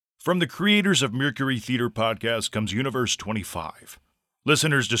From the creators of Mercury Theater Podcast comes Universe 25.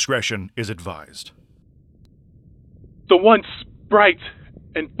 Listeners' discretion is advised. The once bright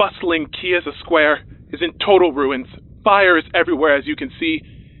and bustling Chiesa Square is in total ruins. Fire is everywhere, as you can see.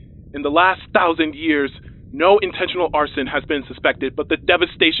 In the last 1,000 years, no intentional arson has been suspected, but the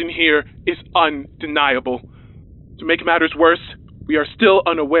devastation here is undeniable. To make matters worse, we are still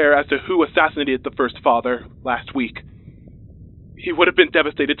unaware as to who assassinated the First Father last week. He would have been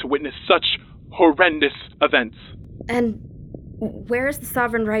devastated to witness such horrendous events. And where is the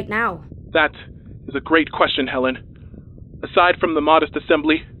sovereign right now? That is a great question, Helen. Aside from the modest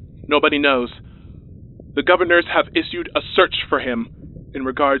assembly, nobody knows. The governors have issued a search for him in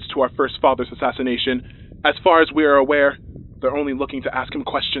regards to our First Father's assassination. As far as we are aware, they're only looking to ask him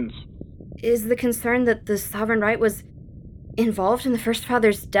questions. Is the concern that the sovereign right was involved in the First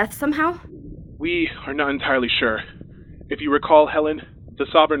Father's death somehow? We are not entirely sure. If you recall, Helen, the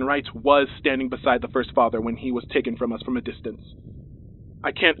sovereign right was standing beside the First Father when he was taken from us from a distance.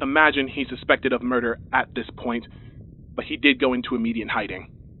 I can't imagine he's suspected of murder at this point, but he did go into immediate hiding.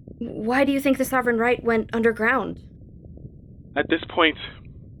 Why do you think the sovereign right went underground? At this point,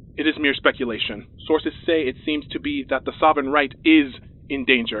 it is mere speculation. Sources say it seems to be that the sovereign right is in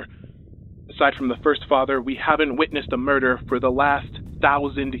danger. Aside from the First Father, we haven't witnessed a murder for the last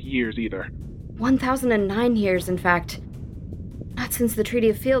 1,000 years either. 1,009 years, in fact. Not since the Treaty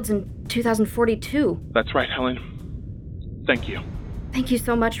of Fields in 2042. That's right, Helen. Thank you. Thank you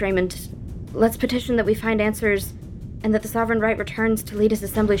so much, Raymond. Let's petition that we find answers and that the sovereign right returns to lead his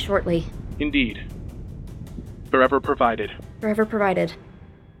assembly shortly. Indeed. Forever provided. Forever provided.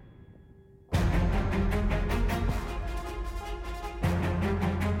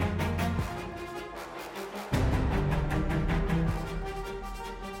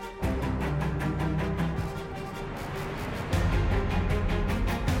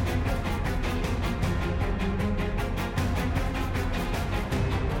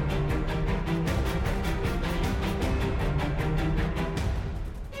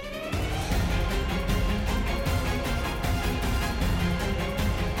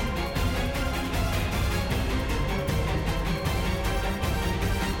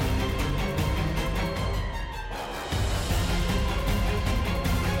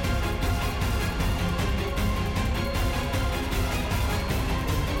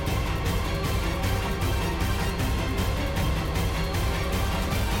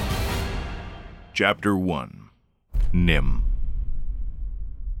 Chapter 1. NIMH.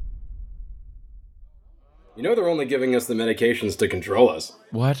 You know they're only giving us the medications to control us.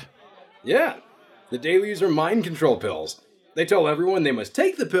 What? Yeah. The dailies are mind control pills. They tell everyone they must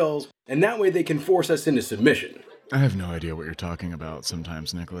take the pills, and that way they can force us into submission. I have no idea what you're talking about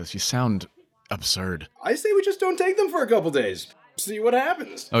sometimes, Nicholas. You sound absurd. I say we just don't take them for a couple days. See what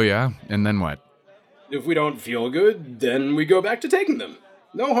happens. Oh yeah? And then what? If we don't feel good, then we go back to taking them.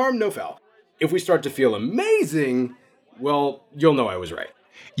 No harm, no foul. If we start to feel amazing, well, you'll know I was right.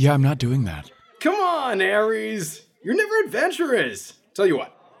 Yeah, I'm not doing that. Come on, Aries. You're never adventurous. Tell you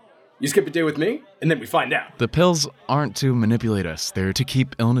what, you skip a day with me, and then we find out. The pills aren't to manipulate us. They're to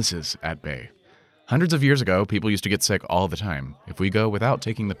keep illnesses at bay. Hundreds of years ago, people used to get sick all the time. If we go without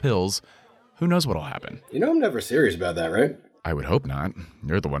taking the pills, who knows what'll happen? You know I'm never serious about that, right? I would hope not.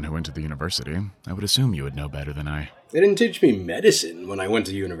 You're the one who went to the university. I would assume you would know better than I. They didn't teach me medicine when I went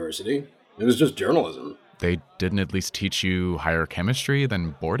to university. It was just journalism. They didn't at least teach you higher chemistry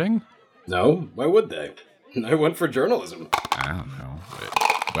than boarding? No, why would they? I went for journalism. I don't know.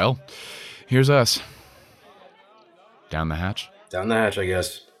 Well, here's us. Down the hatch? Down the hatch, I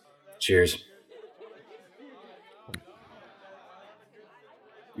guess. Cheers.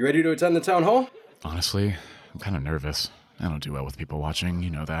 You ready to attend the town hall? Honestly, I'm kind of nervous. I don't do well with people watching,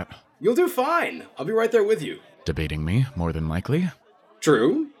 you know that. You'll do fine. I'll be right there with you. Debating me, more than likely?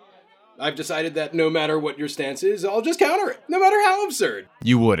 True. I've decided that no matter what your stance is, I'll just counter it, no matter how absurd.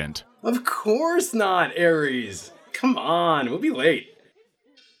 You wouldn't. Of course not, Aries. Come on, we'll be late.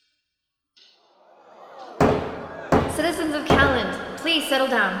 Citizens of Calland, please settle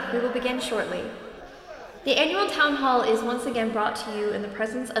down. We will begin shortly. The annual town hall is once again brought to you in the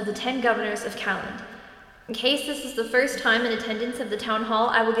presence of the 10 governors of Calland. In case this is the first time in attendance of the town hall,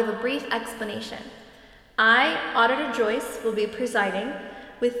 I will give a brief explanation. I, Auditor Joyce, will be presiding,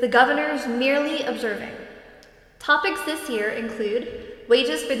 with the governors merely observing. Topics this year include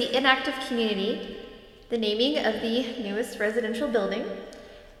wages for the inactive community, the naming of the newest residential building,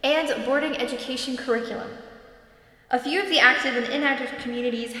 and boarding education curriculum. A few of the active and inactive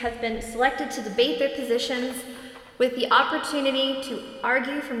communities have been selected to debate their positions with the opportunity to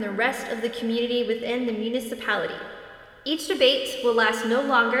argue from the rest of the community within the municipality. Each debate will last no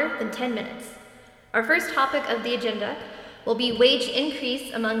longer than 10 minutes. Our first topic of the agenda will be wage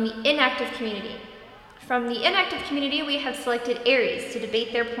increase among the inactive community. From the inactive community, we have selected Aries to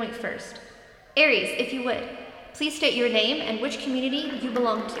debate their point first. Aries, if you would, please state your name and which community you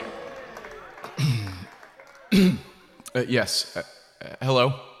belong to. Yes.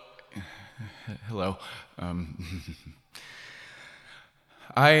 Hello. Hello.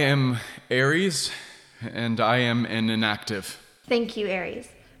 I am Aries, and I am an inactive. Thank you, Aries.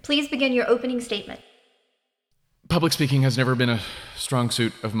 Please begin your opening statement. Public speaking has never been a strong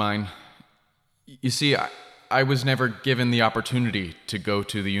suit of mine. You see, I was never given the opportunity to go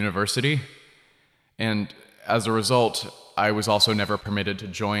to the university, and as a result, I was also never permitted to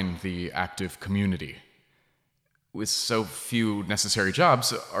join the active community. With so few necessary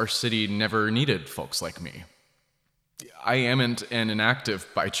jobs, our city never needed folks like me. I amn't an inactive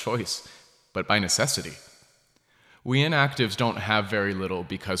by choice, but by necessity. We inactives don't have very little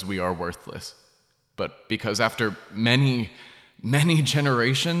because we are worthless, but because after many, many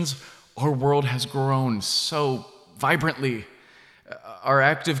generations, our world has grown so vibrantly. Our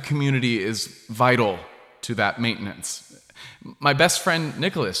active community is vital to that maintenance. My best friend,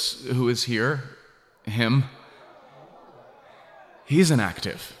 Nicholas, who is here, he's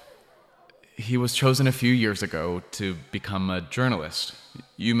inactive. He was chosen a few years ago to become a journalist.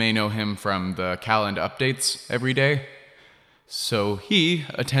 You may know him from the Calland updates every day. So he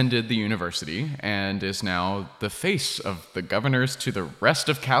attended the university and is now the face of the governors to the rest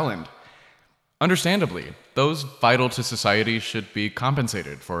of Calland. Understandably, those vital to society should be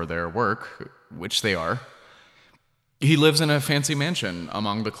compensated for their work, which they are. He lives in a fancy mansion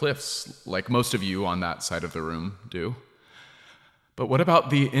among the cliffs, like most of you on that side of the room do. But what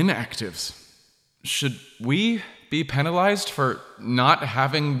about the inactives? Should we be penalized for not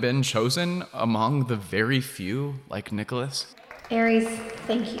having been chosen among the very few like Nicholas? Aries,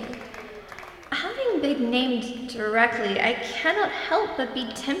 thank you. Having been named directly, I cannot help but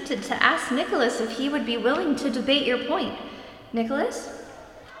be tempted to ask Nicholas if he would be willing to debate your point. Nicholas?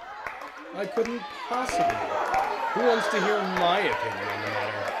 I couldn't possibly. Who wants to hear my opinion on the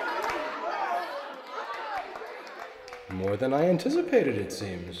matter? More than I anticipated, it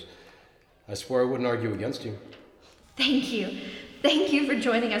seems. I swore I wouldn't argue against you. Thank you. Thank you for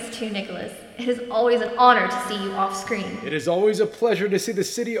joining us too, Nicholas. It is always an honor to see you off screen. It is always a pleasure to see the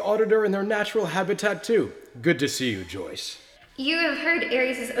city auditor in their natural habitat too. Good to see you, Joyce. You have heard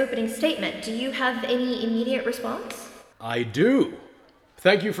Aries' opening statement. Do you have any immediate response? I do.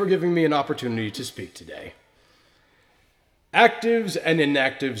 Thank you for giving me an opportunity to speak today. Actives and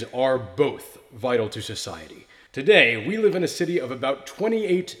inactives are both vital to society. Today, we live in a city of about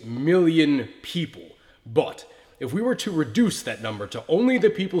 28 million people, but if we were to reduce that number to only the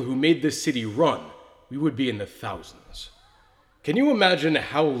people who made this city run, we would be in the thousands. Can you imagine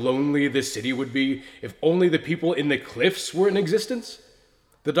how lonely this city would be if only the people in the cliffs were in existence?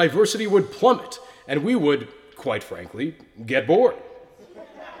 The diversity would plummet, and we would, quite frankly, get bored.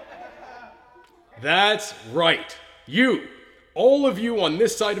 That's right. You, all of you on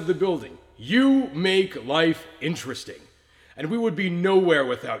this side of the building, you make life interesting. And we would be nowhere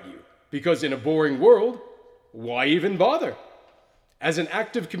without you, because in a boring world, why even bother? As an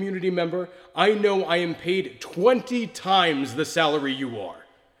active community member, I know I am paid 20 times the salary you are.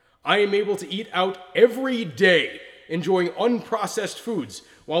 I am able to eat out every day, enjoying unprocessed foods,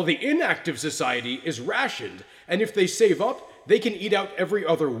 while the inactive society is rationed, and if they save up, they can eat out every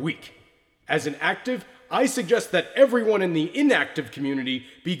other week. As an active, I suggest that everyone in the inactive community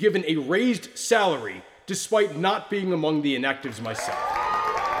be given a raised salary, despite not being among the inactives myself.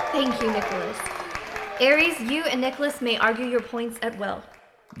 Thank you, Nicholas. Aries, you and Nicholas may argue your points at will.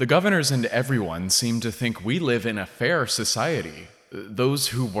 The governors and everyone seem to think we live in a fair society. Those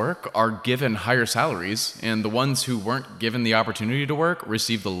who work are given higher salaries, and the ones who weren't given the opportunity to work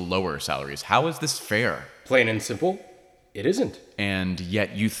receive the lower salaries. How is this fair? Plain and simple, it isn't. And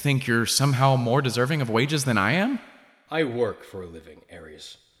yet you think you're somehow more deserving of wages than I am? I work for a living,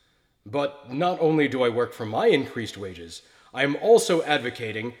 Aries. But not only do I work for my increased wages, I am also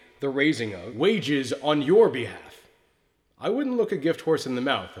advocating the raising of wages on your behalf. I wouldn't look a gift horse in the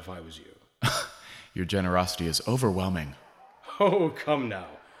mouth if I was you. Your generosity is overwhelming. Oh, come now.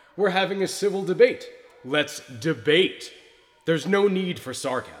 We're having a civil debate. Let's debate. There's no need for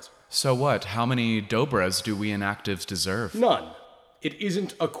sarcasm. So what? How many Dobras do we inactives deserve? None. It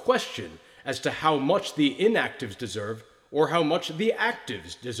isn't a question as to how much the inactives deserve or how much the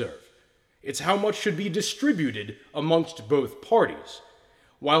actives deserve. It's how much should be distributed amongst both parties.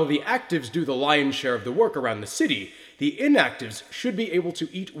 While the actives do the lion's share of the work around the city, the inactives should be able to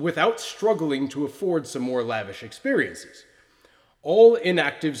eat without struggling to afford some more lavish experiences. All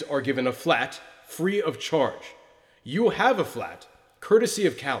inactives are given a flat, free of charge. You have a flat, courtesy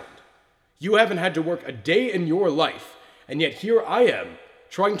of Calland. You haven't had to work a day in your life, and yet here I am,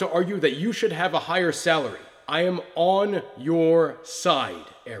 trying to argue that you should have a higher salary. I am on your side,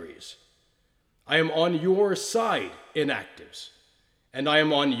 Ares. I am on your side, inactives. And I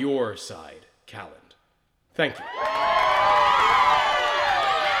am on your side, Calland. Thank you.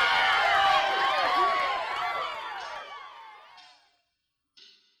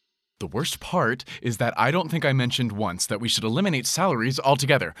 The worst part is that I don't think I mentioned once that we should eliminate salaries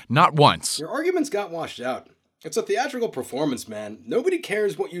altogether. Not once. Your arguments got washed out. It's a theatrical performance, man. Nobody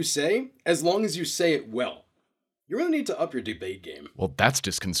cares what you say, as long as you say it well. You really need to up your debate game. Well, that's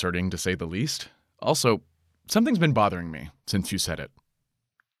disconcerting, to say the least. Also, something's been bothering me since you said it.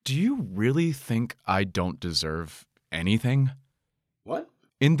 Do you really think I don't deserve anything? What?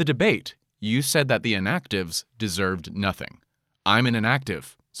 In the debate, you said that the inactives deserved nothing. I'm an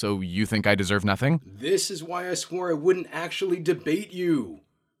inactive, so you think I deserve nothing? This is why I swore I wouldn't actually debate you.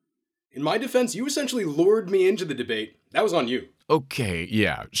 In my defense, you essentially lured me into the debate. That was on you. Okay,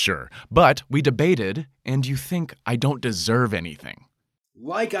 yeah, sure. But we debated, and you think I don't deserve anything.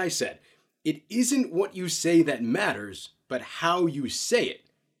 Like I said, it isn't what you say that matters, but how you say it.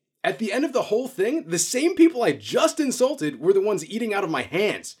 At the end of the whole thing, the same people I just insulted were the ones eating out of my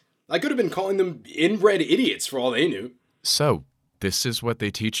hands. I could have been calling them inbred idiots for all they knew. So, this is what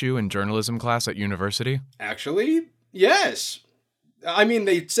they teach you in journalism class at university? Actually, yes. I mean,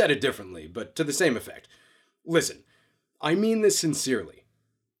 they said it differently, but to the same effect. Listen, I mean this sincerely.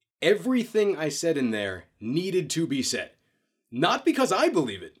 Everything I said in there needed to be said. Not because I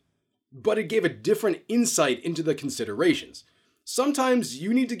believe it, but it gave a different insight into the considerations. Sometimes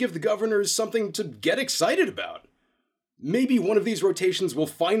you need to give the governors something to get excited about. Maybe one of these rotations will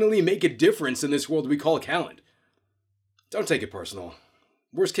finally make a difference in this world we call Calland. Don't take it personal.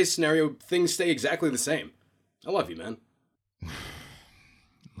 Worst case scenario, things stay exactly the same. I love you, man.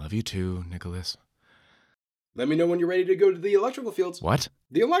 Love you too, Nicholas. Let me know when you're ready to go to the electrical fields. What?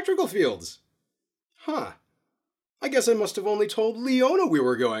 The electrical fields. Huh. I guess I must have only told Leona we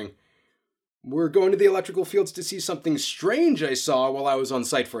were going. We're going to the electrical fields to see something strange I saw while I was on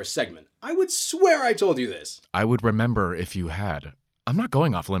site for a segment. I would swear I told you this. I would remember if you had. I'm not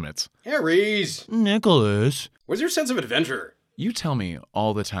going off limits. Ares! Nicholas! Where's your sense of adventure? You tell me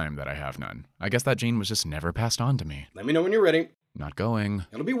all the time that I have none. I guess that gene was just never passed on to me. Let me know when you're ready. Not going.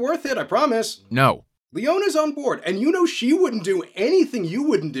 It'll be worth it, I promise. No. Leona's on board, and you know she wouldn't do anything you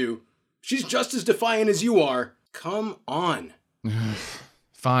wouldn't do. She's just as defiant as you are. Come on.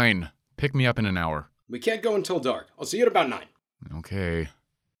 Fine. Pick me up in an hour. We can't go until dark. I'll see you at about 9. Okay.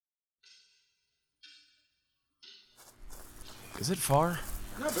 Is it far?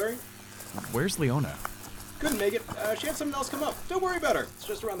 Not very. Where's Leona? Couldn't make it. She had something else come up. Don't worry about her. It's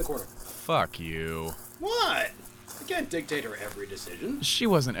just around the corner. Fuck you. What? I can't dictate her every decision. She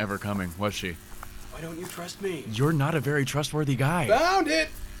wasn't ever coming, was she? Why don't you trust me? You're not a very trustworthy guy. Found it!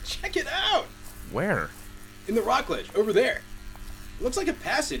 Check it out! Where? In the rock ledge, over there. Looks like a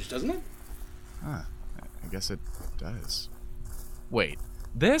passage, doesn't it? Huh. I guess it does. Wait,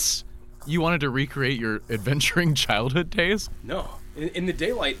 this? You wanted to recreate your adventuring childhood days? No. In the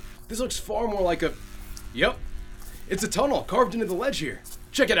daylight, this looks far more like a... Yep. It's a tunnel carved into the ledge here.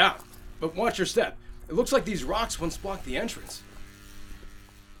 Check it out. But watch your step. It looks like these rocks once blocked the entrance.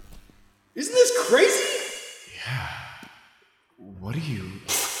 Isn't this crazy? Yeah. What are you...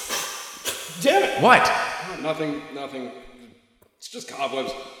 Damn it! What? Nothing. It's just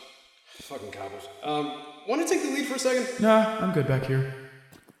cobwebs. Fucking cobwebs. Want to take the lead for a second? Nah, I'm good back here.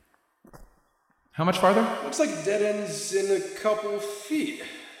 How much farther? Looks like dead ends in a couple feet.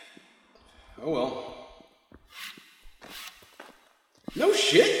 Oh well. No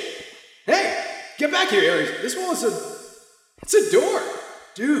shit! Hey! Get back here, Ares! This wall is it's a door!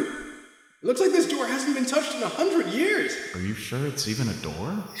 Dude, it looks like this door hasn't been touched in 100 years! Are you sure it's even a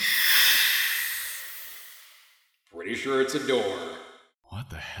door? Pretty sure it's a door. What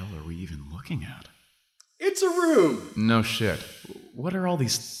the hell are we even looking at? It's a room! No shit. What are all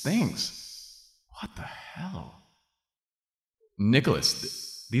these things? What the hell?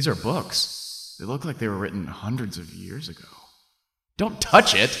 Nicholas, these are books. They look like they were written hundreds of years ago. Don't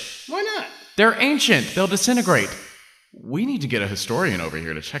touch it! Why not? They're ancient. They'll disintegrate. We need to get a historian over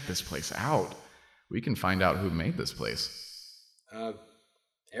here to check this place out. We can find out who made this place.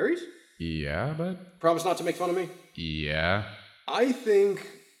 Ares? Yeah, bud? Promise not to make fun of me? Yeah. I think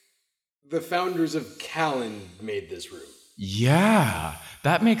the founders of Calland made this room. Yeah,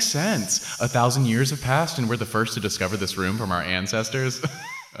 that makes sense. 1,000 years have passed and we're the first to discover this room from our ancestors.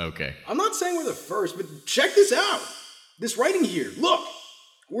 Okay. I'm not saying we're the first, but check this out. This writing here, look!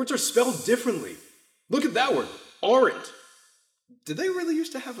 Words are spelled differently. Look at that word, aren't. Did they really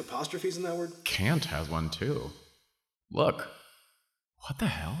used to have apostrophes in that word? Kant has one too. Look. What the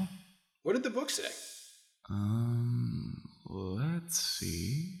hell? What did the book say? Let's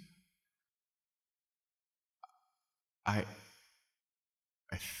see. I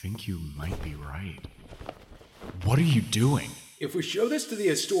think you might be right. What are you doing? If we show this to the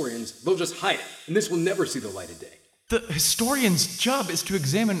historians, they'll just hide it, and this will never see the light of day. The historian's job is to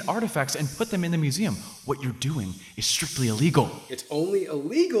examine artifacts and put them in the museum. What you're doing is strictly illegal. It's only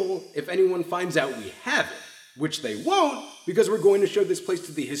illegal if anyone finds out we have it, which they won't, because we're going to show this place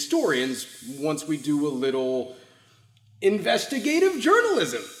to the historians once we do a little investigative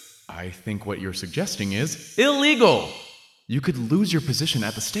journalism. I think what you're suggesting is illegal. You could lose your position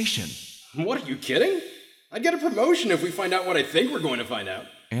at the station. What, are you kidding? I'd get a promotion if we find out what I think we're going to find out.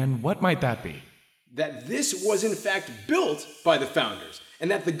 And what might that be? That this was in fact built by the founders,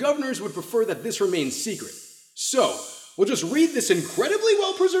 and that the governors would prefer that this remain secret. So, we'll just read this incredibly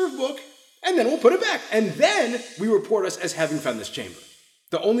well-preserved book, and then we'll put it back, and then we report us as having found this chamber.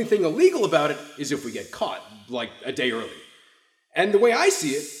 The only thing illegal about it is if we get caught, like a day early. And the way I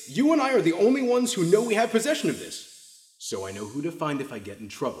see it, you and I are the only ones who know we have possession of this. So I know who to find if I get in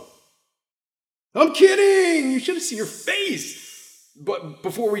trouble. I'm kidding! You should have seen your face! But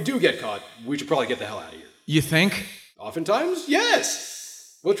before we do get caught, we should probably get the hell out of here. You think? Oftentimes,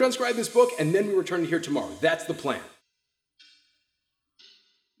 yes! We'll transcribe this book, and then we return here tomorrow. That's the plan.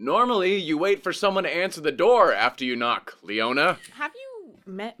 Normally, you wait for someone to answer the door after you knock, Leona. Have you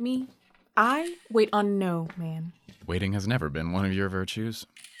met me? I wait on no man. Waiting has never been one of your virtues.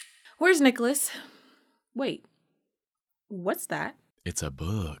 Where's Nicholas? Wait, what's that? It's a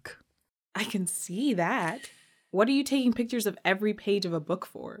book. I can see that. What are you taking pictures of every page of a book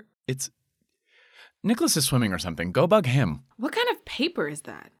for? Nicholas is swimming or something. Go bug him. What kind of paper is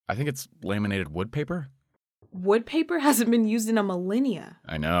that? I think it's laminated wood paper. Wood paper hasn't been used in a millennia.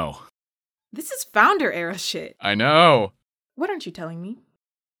 I know. This is founder era shit. I know. What aren't you telling me?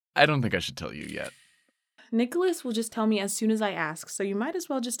 I don't think I should tell you yet. Nicholas will just tell me as soon as I ask, so you might as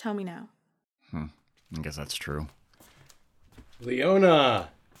well just tell me now. I guess that's true. Leona!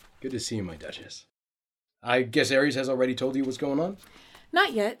 Good to see you, my Duchess. I guess Ares has already told you what's going on?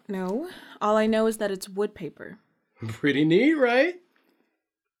 Not yet, no. All I know is that it's wood paper. Pretty neat, right?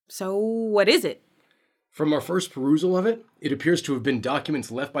 So, what is it? From our first perusal of it, it appears to have been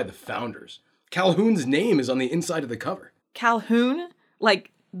documents left by the founders. Calhoun's name is on the inside of the cover. Calhoun?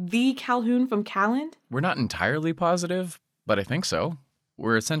 Like the Calhoun from Calland? We're not entirely positive, but I think so.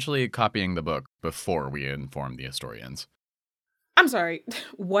 We're essentially copying the book before we inform the historians. I'm sorry,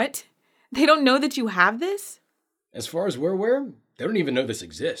 what? They don't know that you have this? As far as we're aware, they don't even know this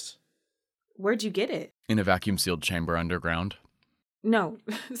exists. Where'd you get it? In a vacuum-sealed chamber underground. No,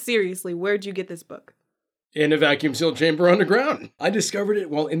 seriously, where'd you get this book? In a vacuum-sealed chamber underground. I discovered it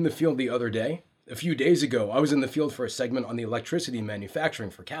while in the field the other day. A few days ago, I was in the field for a segment on the electricity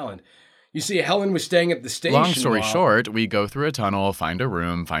manufacturing for Calland. You see, Helen was staying at the station. Long story short, we go through a tunnel, find a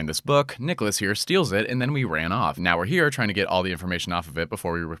room, find this book. Nicholas here steals it, and then we ran off. Now we're here trying to get all the information off of it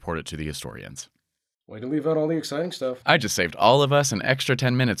before we report it to the historians. Way to leave out all the exciting stuff. I just saved all of us an extra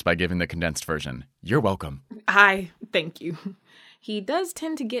 10 minutes by giving the condensed version. You're welcome. Thank you. He does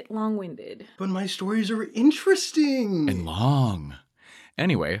tend to get long-winded. But my stories are interesting. And long.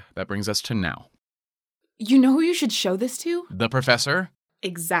 Anyway, that brings us to now. You know who you should show this to? The professor?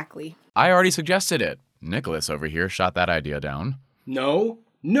 Exactly. I already suggested it. Nicholas over here shot that idea down. No,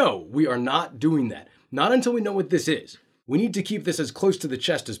 we are not doing that. Not until we know what this is. We need to keep this as close to the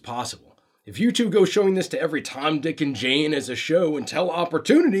chest as possible. If you two go showing this to every Tom, Dick, and Jane as a show until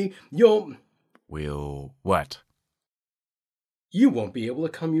opportunity, We'll what? You won't be able to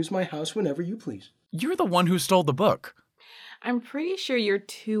come use my house whenever you please. You're the one who stole the book. I'm pretty sure you're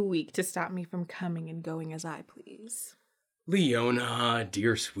too weak to stop me from coming and going as I please. Leona,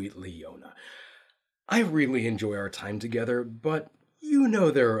 dear sweet Leona. I really enjoy our time together, but you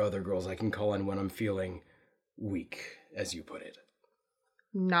know there are other girls I can call on when I'm feeling weak, as you put it.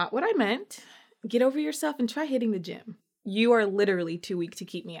 Not what I meant. Get over yourself and try hitting the gym. You are literally too weak to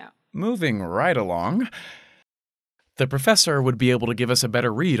keep me out. Moving right along. The professor would be able to give us a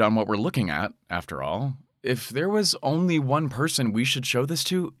better read on what we're looking at, after all. If there was only one person we should show this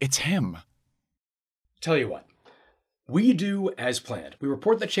to, it's him. Tell you what. We do as planned. We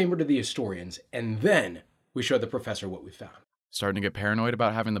report the chamber to the historians, and then we show the professor what we found. Starting to get paranoid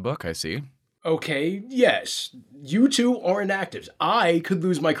about having the book, I see. Okay, yes. You two are inactives. I could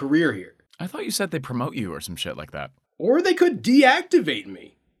lose my career here. I thought you said they'd promote you or some shit like that. Or they could deactivate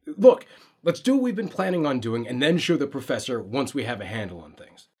me. Look, let's do what we've been planning on doing and then show the professor once we have a handle on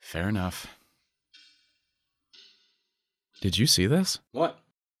things. Fair enough. Did you see this? What?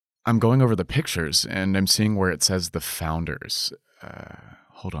 I'm going over the pictures and I'm seeing where it says the founders.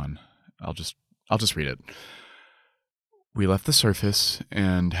 Hold on. I'll just read it. We left the surface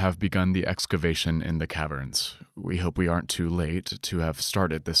and have begun the excavation in the caverns. We hope we aren't too late to have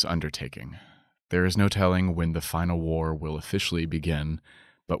started this undertaking. There is no telling when the final war will officially begin,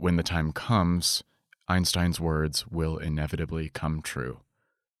 but when the time comes, Einstein's words will inevitably come true.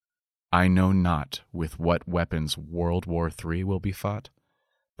 I know not with what weapons World War III will be fought,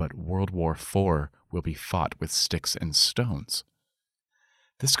 but World War IV will be fought with sticks and stones.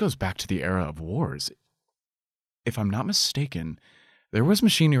 This goes back to the era of wars. If I'm not mistaken, there was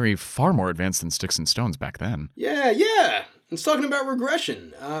machinery far more advanced than sticks and stones back then. Yeah. It's talking about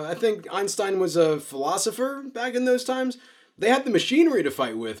regression. I think Einstein was a philosopher back in those times. They had the machinery to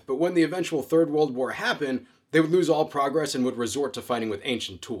fight with, but when the eventual Third World War happened, they would lose all progress and would resort to fighting with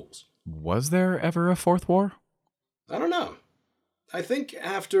ancient tools. Was there ever a fourth war? I don't know. I think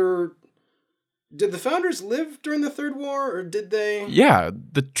after... Did the founders live during the Third War, or did they... Yeah,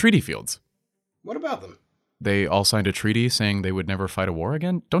 the treaty fields. What about them? They all signed a treaty saying they would never fight a war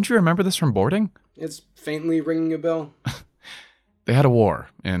again? Don't you remember this from boarding? It's faintly ringing a bell. They had a war,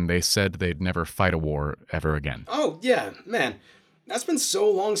 and they said they'd never fight a war ever again. Oh, yeah, man. That's been so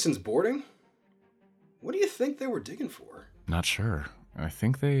long since boarding. What do you think they were digging for? Not sure. I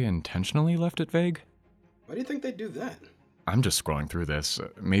think they intentionally left it vague. Why do you think they'd do that? I'm just scrolling through this.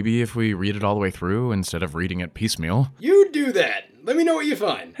 Maybe if we read it all the way through instead of reading it piecemeal. You do that. Let me know what you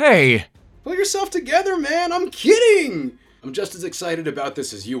find. Hey! Pull yourself together, man. I'm kidding. I'm just as excited about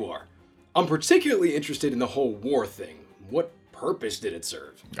this as you are. I'm particularly interested in the whole war thing. What purpose did it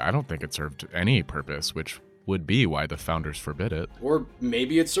serve? I don't think it served any purpose, which would be why the founders forbid it. Or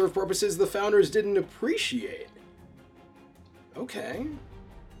maybe it served purposes the founders didn't appreciate. Okay.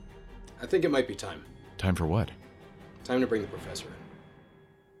 I think it might be time. Time for what? Time to bring the professor in.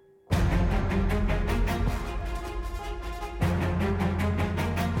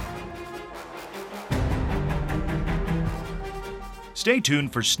 Stay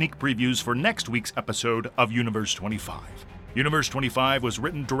tuned for sneak previews for next week's episode of Universe 25. Universe 25 was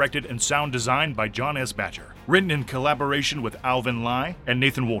written, directed, and sound designed by John S. Badger. Written in collaboration with Alvin Lai and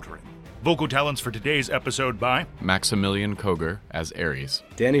Nathan Woltering. Vocal talents for today's episode by Maximilian Koger as Ares.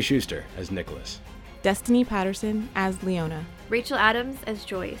 Danny Schuster as Nicholas. Destiny Patterson as Leona. Rachel Adams as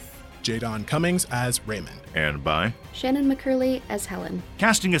Joyce. Jadon Cummings as Raymond. and by Shannon McCurley as Helen.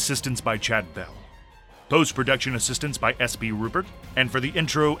 casting assistance by Chad Bell. Post-production assistance by S.B. Rupert, and for the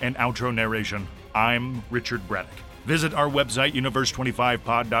intro and outro narration, I'm Richard Braddock. Visit our website,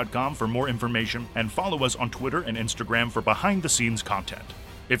 universe25pod.com, for more information, and follow us on Twitter and Instagram for behind-the-scenes content.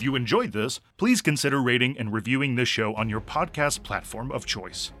 If you enjoyed this, please consider rating and reviewing this show on your podcast platform of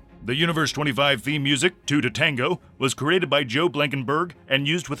choice. The Universe 25 theme music, 2 to Tango, was created by Joe Blankenberg and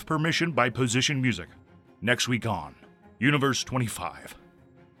used with permission by Position Music. Next week on Universe 25.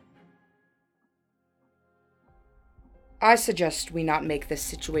 I suggest we not make this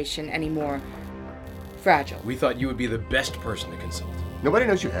situation any more fragile. We thought you would be the best person to consult. Nobody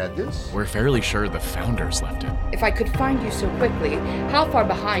knows you had this? We're fairly sure the founders left it. If I could find you so quickly, how far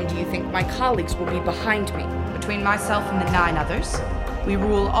behind do you think my colleagues will be behind me? Between myself and the 9 others, we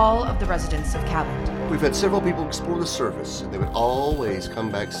rule all of the residents of Calland. We've had several people explore the surface, and they would always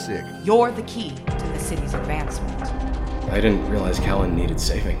come back sick. You're the key to the city's advancement. I didn't realize Calland needed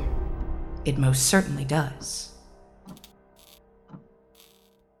saving. It most certainly does.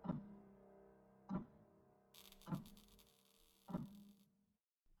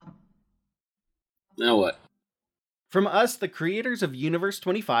 Now what? From us, the creators of Universe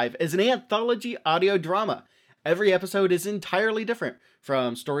 25, is an anthology audio drama. Every episode is entirely different,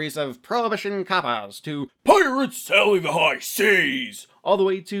 from stories of Prohibition Kappas to pirates sailing the high seas, all the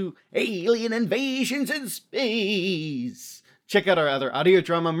way to alien invasions in space. Check out our other audio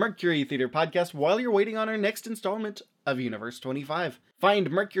drama Mercury Theater podcast while you're waiting on our next installment of Universe 25.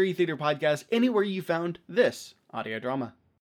 Find Mercury Theater podcast anywhere you found this audio drama.